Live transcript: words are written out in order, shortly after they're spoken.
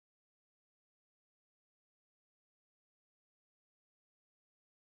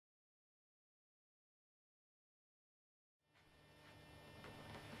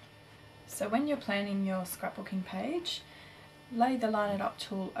So when you're planning your scrapbooking page, lay the Line It Up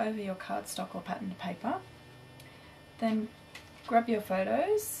tool over your cardstock or patterned paper, then grab your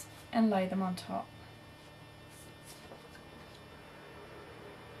photos and lay them on top.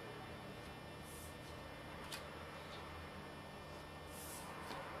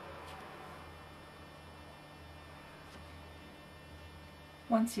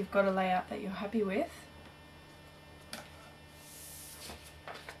 Once you've got a layout that you're happy with,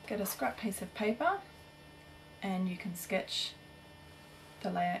 get a scrap piece of paper and you can sketch the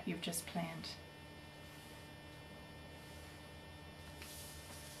layout you've just planned.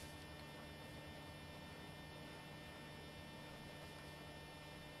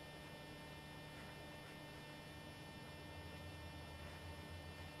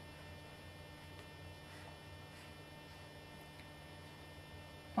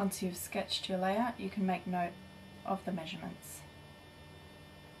 Once you've sketched your layout, you can make note of the measurements,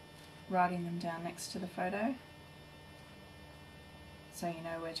 writing them down next to the photo so you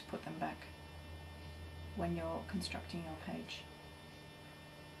know where to put them back when you're constructing your page.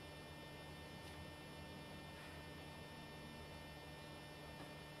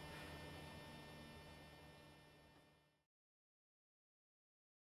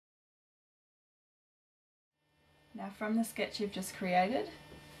 Now from the sketch you've just created,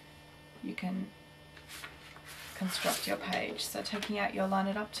 you can construct your page. So taking out your Line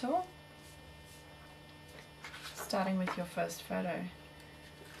It Up tool, starting with your first photo,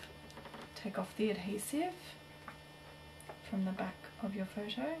 take off the adhesive from the back of your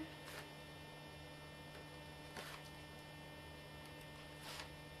photo.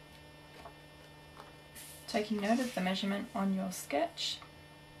 Taking note of the measurement on your sketch,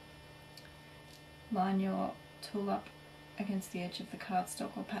 line your tool up against the edge of the cardstock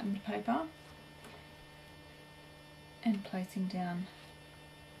or patterned paper and placing down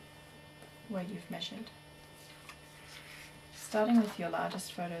where you've measured. Starting with your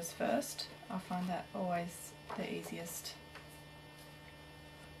largest photos first, I find that always the easiest.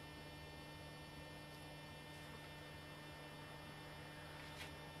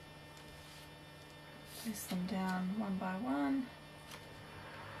 Place them down one by one.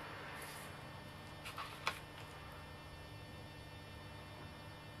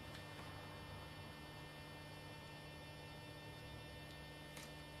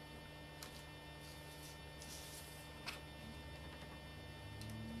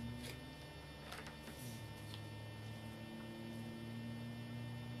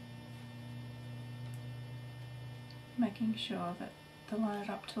 Making sure that the Line It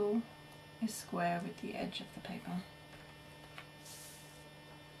Up tool is square with the edge of the paper.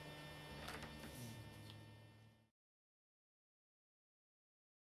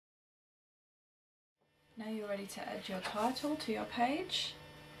 Now you're ready to add your title to your page.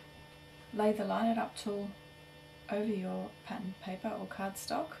 Lay the Line It Up tool over your patterned paper or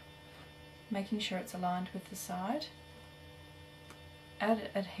cardstock, making sure it's aligned with the side.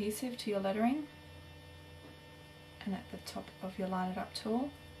 Add adhesive to your lettering, and at the top of your Line It Up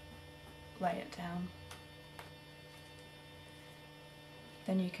tool, lay it down.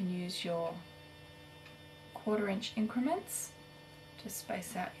 Then you can use your 1/4 inch increments to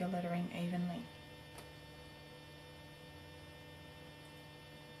space out your lettering evenly.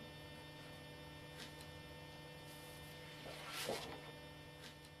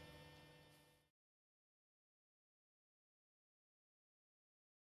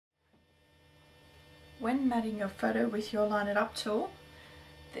 When matting your photo with your Line It Up tool,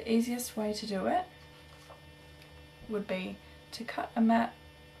 the easiest way to do it would be to cut a mat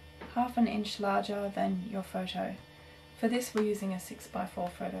 1/2 inch larger than your photo. For this we're using a 6x4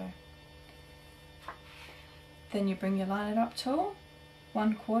 photo. Then you bring your Line It Up tool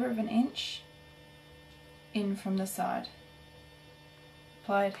 1/4 inch in from the side.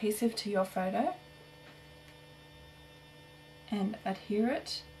 Apply adhesive to your photo and adhere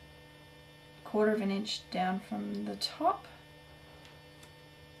it 1/4 inch down from the top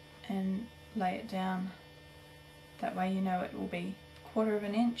and lay it down. That way you know it will be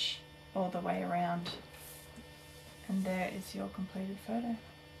 1/4 inch all the way around. And there is your completed photo.